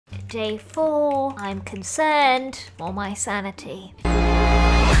Day 4. I'm concerned for my sanity.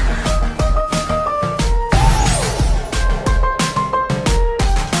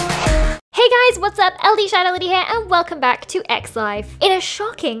 Hey guys, what's up? LDShadowLady here and welcome back to X Life. In a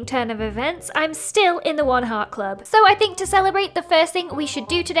shocking turn of events, I'm still in the One Heart Club. So I think to celebrate, the first thing we should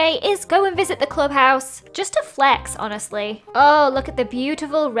do today is go and visit the clubhouse. Just to flex, honestly. Oh, look at the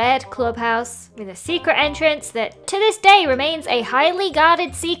beautiful red clubhouse with a secret entrance that to this day remains a highly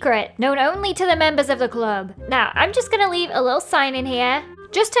guarded secret, known only to the members of the club. Now, I'm just gonna leave a little sign in here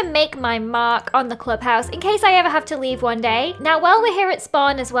just to make my mark on the clubhouse in case I ever have to leave one day. Now, while we're here at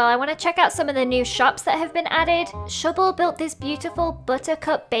spawn as well, I want to check out some of the new shops that have been added. Shubble built this beautiful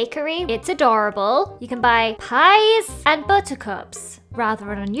buttercup bakery. It's adorable. You can buy pies and buttercups.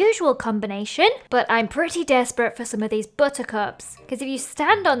 Rather an unusual combination, but I'm pretty desperate for some of these buttercups because if you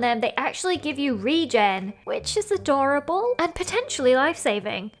stand on them, they actually give you regen, which is adorable and potentially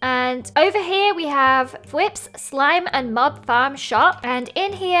life-saving. And over here we have Whip's Slime and Mob Farm shop, and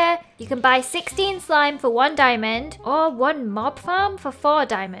in here you can buy 16 slime for 1 diamond or 1 mob farm for 4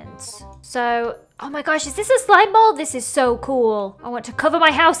 diamonds. So, oh my gosh, is this a slime ball? This is so cool. I want to cover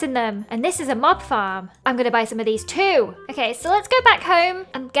my house in them. And this is a mob farm. I'm gonna buy some of these too. Okay, so let's go back home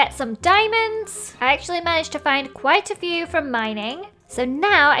and get some diamonds. I actually managed to find quite a few from mining. So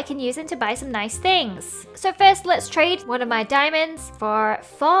now I can use them to buy some nice things. So first, let's trade one of my diamonds for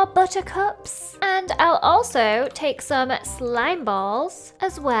 4 buttercups. And I'll also take some slime balls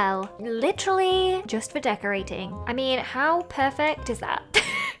as well. Literally just for decorating. I mean, how perfect is that?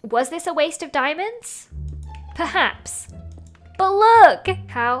 Was this a waste of diamonds? Perhaps. But look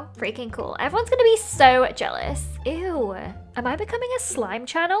how freaking cool. Everyone's gonna be so jealous. Ew. Am I becoming a slime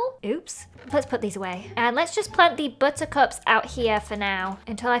channel? Oops. Let's put these away. And let's just plant the buttercups out here for now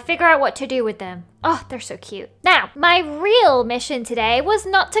until I figure out what to do with them. Oh, they're so cute. Now, my real mission today was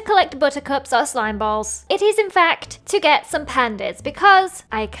not to collect buttercups or slime balls. It is, in fact, to get some pandas because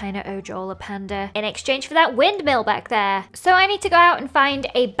I kind of owe Joel a panda in exchange for that windmill back there. So I need to go out and find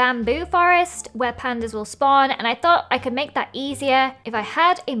a bamboo forest where pandas will spawn, and I thought I could make that easier if I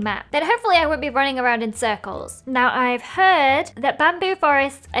had a map. Then hopefully I won't be running around in circles. Now, I've heard that bamboo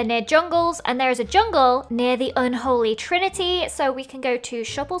forests are near jungles, and there is a jungle near the Unholy Trinity, so we can go to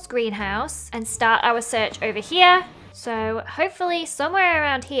Shubble's greenhouse and start our search over here. So hopefully somewhere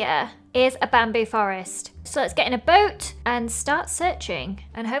around here is a bamboo forest. So let's get in a boat and start searching.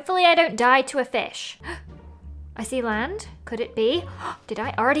 And hopefully I don't die to a fish. I see land. Could it be? Did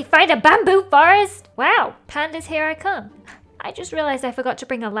I already find a bamboo forest? Wow, pandas, here I come. I just realized I forgot to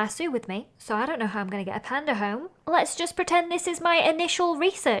bring a lasso with me, so I don't know how I'm gonna get a panda home. Let's just pretend this is my initial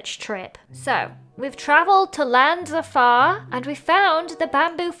research trip. So, we've traveled to lands afar, and we found the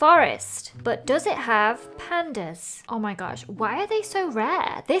bamboo forest. But does it have pandas? Oh my gosh, why are they so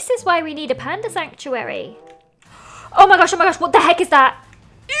rare? This is why we need a panda sanctuary. Oh my gosh, what the heck is that?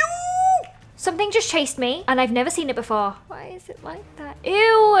 Ew! Something just chased me, and I've never seen it before. Why is it like that?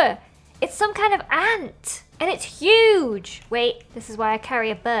 Ew! It's some kind of ant. And it's huge. Wait, this is why I carry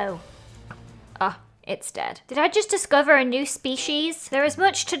a bow. Ah, it's dead. Did I just discover a new species? There is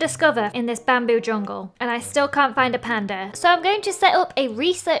much to discover in this bamboo jungle, and I still can't find a panda. So I'm going to set up a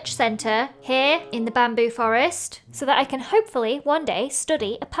research center here in the bamboo forest so that I can hopefully one day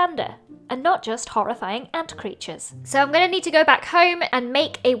study a panda and not just horrifying ant creatures. So I'm gonna need to go back home and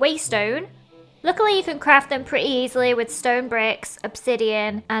make a waystone. Luckily, you can craft them pretty easily with stone bricks,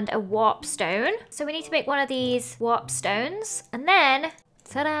 obsidian, and a warp stone. So we need to make one of these warp stones. And then,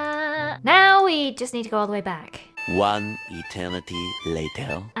 ta-da! Now we just need to go all the way back. 1 eternity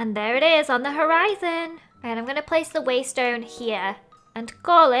later. And there it is on the horizon. And I'm gonna place the waystone here and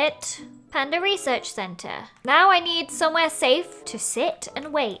call it Panda Research Center. Now I need somewhere safe to sit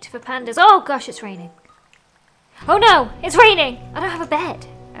and wait for pandas. Oh gosh, it's raining. Oh no, it's raining. I don't have a bed.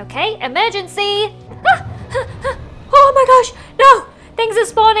 Okay, emergency! Oh my gosh, no! Things are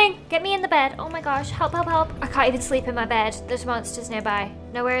spawning! Get me in the bed. Oh my gosh, help, help, help. I can't even sleep in my bed. There's monsters nearby.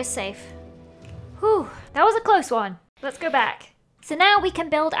 Nowhere is safe. Whew, that was a close one. Let's go back. So now we can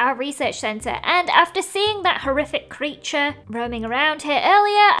build our research center, and after seeing that horrific creature roaming around here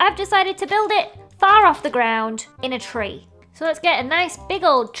earlier, I've decided to build it far off the ground in a tree. So let's get a nice big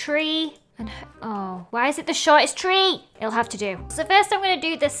old tree. And oh, why is it the shortest tree? It'll have to do. So first I'm gonna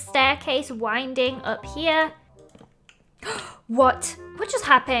do the staircase winding up here. What? What just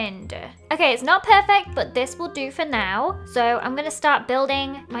happened? Okay, it's not perfect, but this will do for now. So I'm gonna start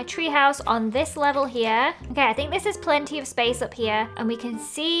building my treehouse on this level here. Okay, I think this is plenty of space up here, and we can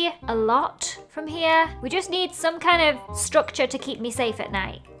see a lot from here. We just need some kind of structure to keep me safe at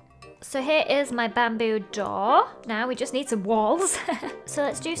night. So here is my bamboo door. Now we just need some walls. So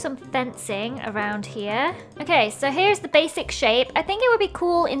let's do some fencing around here. Okay, so here's the basic shape. I think it would be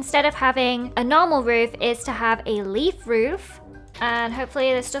cool, instead of having a normal roof, is to have a leaf roof. And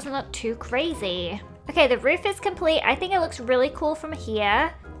hopefully this doesn't look too crazy. Okay, the roof is complete. I think it looks really cool from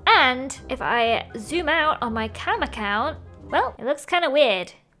here. And if I zoom out on my cam account, well, it looks kind of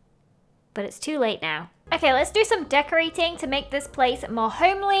weird. But it's too late now. Okay, let's do some decorating to make this place more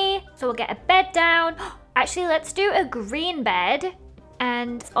homely. So we'll get a bed down. Actually, let's do a green bed.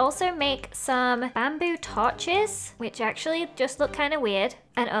 And also make some bamboo torches, which actually just look kind of weird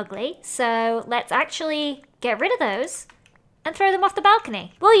and ugly. So let's actually get rid of those and throw them off the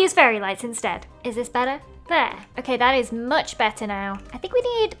balcony. We'll use fairy lights instead. Is this better? There. Okay, that is much better now. I think we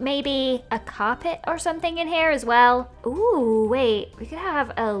need maybe a carpet or something in here as well. Ooh, wait. We could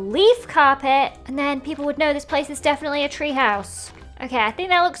have a leaf carpet, and then people would know this place is definitely a tree house. Okay, I think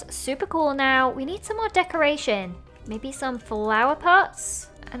that looks super cool now. We need some more decoration. Maybe some flower pots.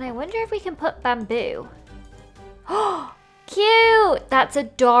 And I wonder if we can put bamboo. Oh! Cute! That's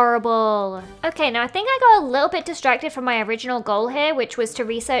adorable. Okay, now I think I got a little bit distracted from my original goal here, which was to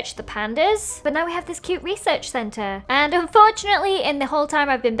research the pandas. But now we have this cute research center. And unfortunately, in the whole time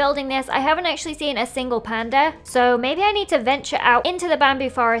I've been building this, I haven't actually seen a single panda. So maybe I need to venture out into the bamboo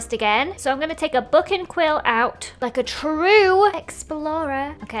forest again. So I'm gonna take a book and quill out like a true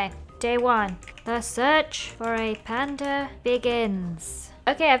explorer. Okay, day 1. The search for a panda begins.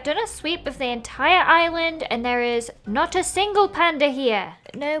 Okay, I've done a sweep of the entire island and there is not a single panda here.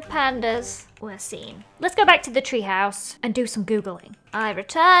 No pandas were seen. Let's go back to the treehouse and do some Googling. I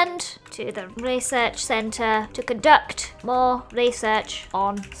returned to the research center to conduct more research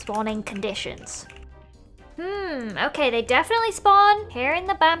on spawning conditions. Okay, they definitely spawn here in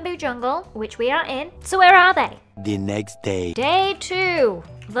the bamboo jungle, which we are in. So where are they? The next day. Day 2.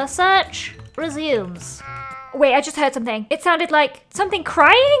 The search resumes. Wait, I just heard something. It sounded like something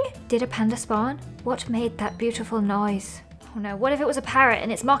crying? Did a panda spawn? What made that beautiful noise? Oh no, what if it was a parrot and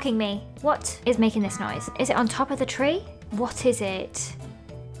it's mocking me? What is making this noise? Is it on top of the tree? What is it?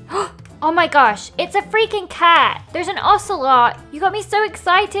 Oh my gosh, it's a freaking cat. There's an ocelot. You got me so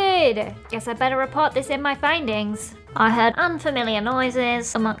excited. Guess I better report this in my findings. I heard unfamiliar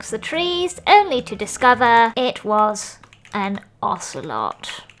noises amongst the trees, only to discover it was an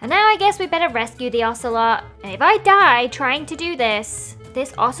ocelot. And now I guess we better rescue the ocelot. And if I die trying to do this,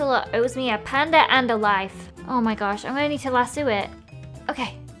 this ocelot owes me a panda and a life. Oh my gosh, I'm gonna need to lasso it.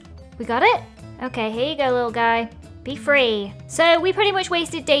 Okay, we got it? Okay, here you go, little guy. Be free. So we pretty much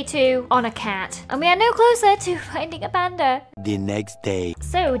wasted day 2 on a cat. And we are no closer to finding a panda. The next day.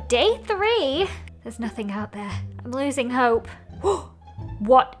 So day 3, there's nothing out there. I'm losing hope.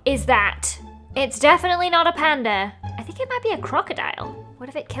 What is that? It's definitely not a panda. I think it might be a crocodile. What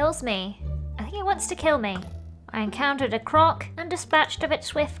if it kills me? I think it wants to kill me. I encountered a croc and dispatched of it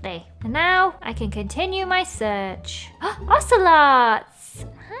swiftly. And now I can continue my search. Ocelots!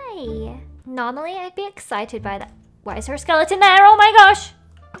 Hi. Normally I'd be excited by that. Why is there a skeleton there? Oh my gosh!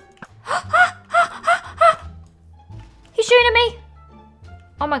 He's shooting at me!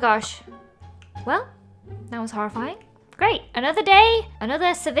 Oh my gosh. Well, that was horrifying. Great, another day,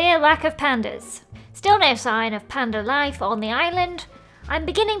 another severe lack of pandas. Still no sign of panda life on the island. I'm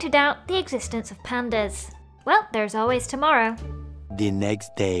beginning to doubt the existence of pandas. Well, there's always tomorrow. The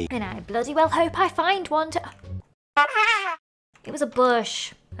next day. And I bloody well hope I find one to... It was a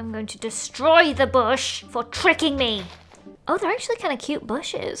bush. I'm going to destroy the bush for tricking me. Oh, they're actually kind of cute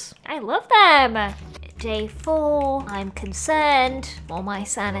bushes. I love them. Day 4, I'm concerned for my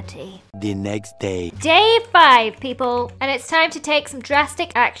sanity. The next day. Day 5, people. And it's time to take some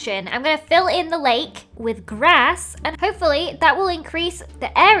drastic action. I'm gonna fill in the lake with grass and hopefully that will increase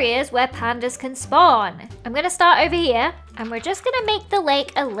the areas where pandas can spawn. I'm gonna start over here and we're just gonna make the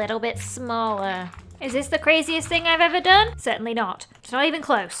lake a little bit smaller. Is this the craziest thing I've ever done? Certainly not. It's not even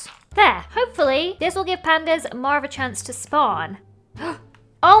close. There, hopefully this will give pandas more of a chance to spawn.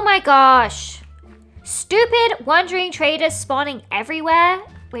 Oh my gosh. Stupid wandering traders spawning everywhere.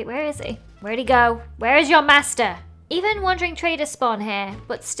 Wait, where is he? Where'd he go? Where is your master? Even wandering traders spawn here,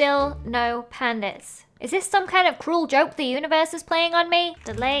 but still no pandas. Is this some kind of cruel joke the universe is playing on me?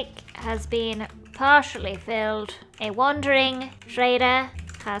 The lake has been partially filled. A wandering trader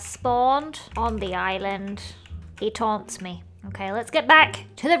has spawned on the island. He taunts me. Okay, let's get back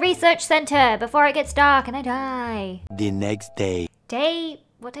to the research center before it gets dark and I die. The next day.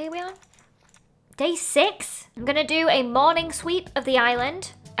 What day are we on? Day 6. I'm gonna do a morning sweep of the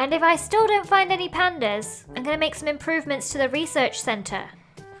island. And if I still don't find any pandas, I'm gonna make some improvements to the research center.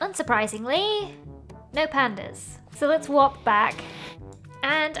 Unsurprisingly, no pandas. So let's walk back.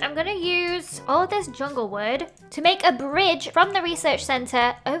 And I'm gonna use all of this jungle wood to make a bridge from the research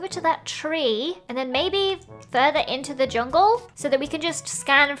center over to that tree, and then maybe further into the jungle so that we can just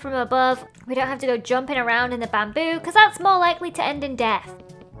scan from above. We don't have to go jumping around in the bamboo because that's more likely to end in death.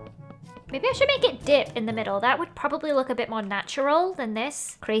 Maybe I should make it dip in the middle. That would probably look a bit more natural than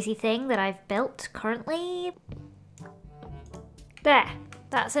this crazy thing that I've built currently. There,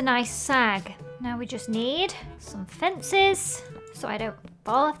 that's a nice sag. Now we just need some fences so I don't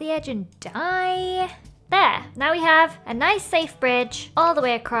fall off the edge and die. There, now we have a nice safe bridge all the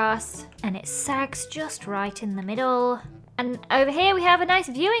way across, and it sags just right in the middle. And over here we have a nice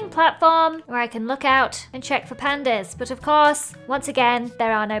viewing platform where I can look out and check for pandas. But of course, once again,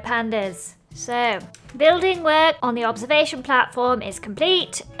 there are no pandas. So, building work on the observation platform is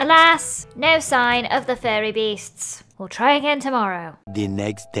complete. Alas, no sign of the furry beasts. We'll try again tomorrow. The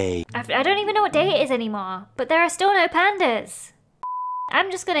next day. I don't even know what day it is anymore, but there are still no pandas. I'm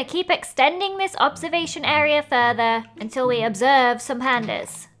just gonna keep extending this observation area further until we observe some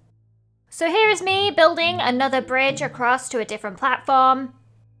pandas. So here is me building another bridge across to a different platform.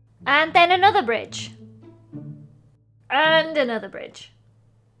 And then another bridge. And another bridge.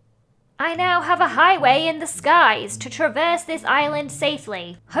 I now have a highway in the skies to traverse this island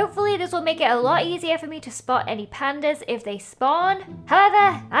safely. Hopefully this will make it a lot easier for me to spot any pandas if they spawn.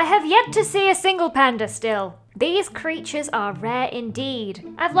 However, I have yet to see a single panda still. These creatures are rare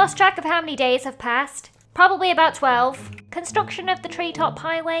indeed. I've lost track of how many days have passed. Probably about 12. Construction of the treetop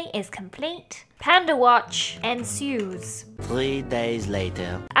highway is complete. Panda watch ensues. 3 days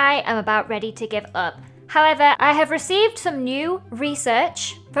later. I am about ready to give up. However, I have received some new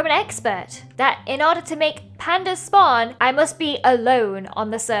research from an expert that in order to make pandas spawn, I must be alone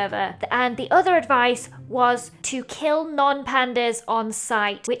on the server. And the other advice was to kill non-pandas on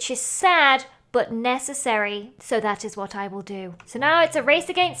sight, which is sad, but necessary, so that is what I will do. So now it's a race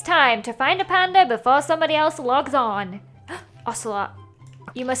against time to find a panda before somebody else logs on. Ocelot,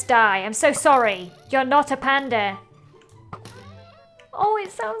 you must die. I'm so sorry. You're not a panda. Oh,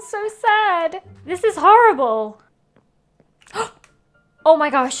 it sounds so sad. This is horrible. Oh my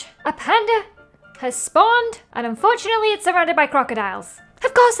gosh, a panda has spawned, and unfortunately it's surrounded by crocodiles.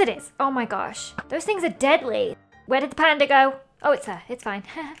 Of course it is. Oh my gosh, those things are deadly. Where did the panda go? Oh, it's there, it's fine.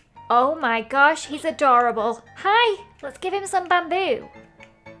 Oh my gosh, he's adorable. Hi, let's give him some bamboo.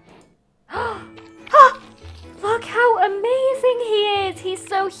 Look how amazing he is. He's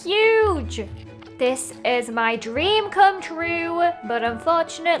so huge. This is my dream come true, but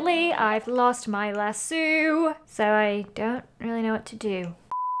unfortunately I've lost my lasso, so I don't really know what to do.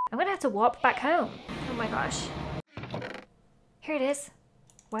 I'm gonna have to warp back home. Oh my gosh. Here it is.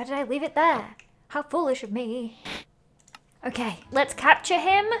 Why did I leave it there? How foolish of me. Okay, let's capture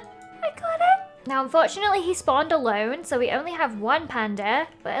him. I got it. Now, unfortunately, he spawned alone, so we only have one panda.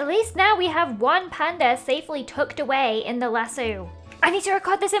 But at least now we have one panda safely tucked away in the lasso. I need to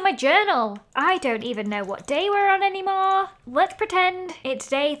record this in my journal. I don't even know what day we're on anymore. Let's pretend it's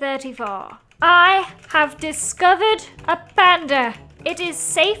day 34. I have discovered a panda. It is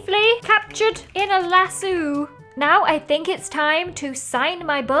safely captured in a lasso. Now I think it's time to sign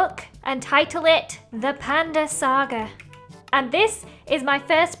my book and title it The Panda Saga. And this is my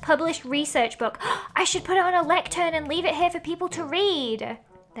first published research book. I should put it on a lectern and leave it here for people to read.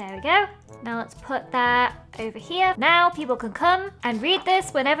 There we go. Now let's put that over here. Now people can come and read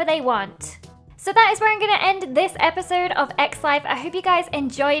this whenever they want. So that is where I'm going to end this episode of X Life. I hope you guys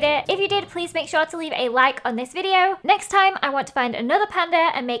enjoyed it. If you did, please make sure to leave a like on this video. Next time, I want to find another panda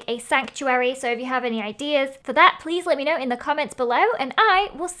and make a sanctuary. So if you have any ideas for that, please let me know in the comments below, and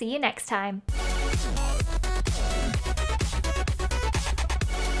I will see you next time.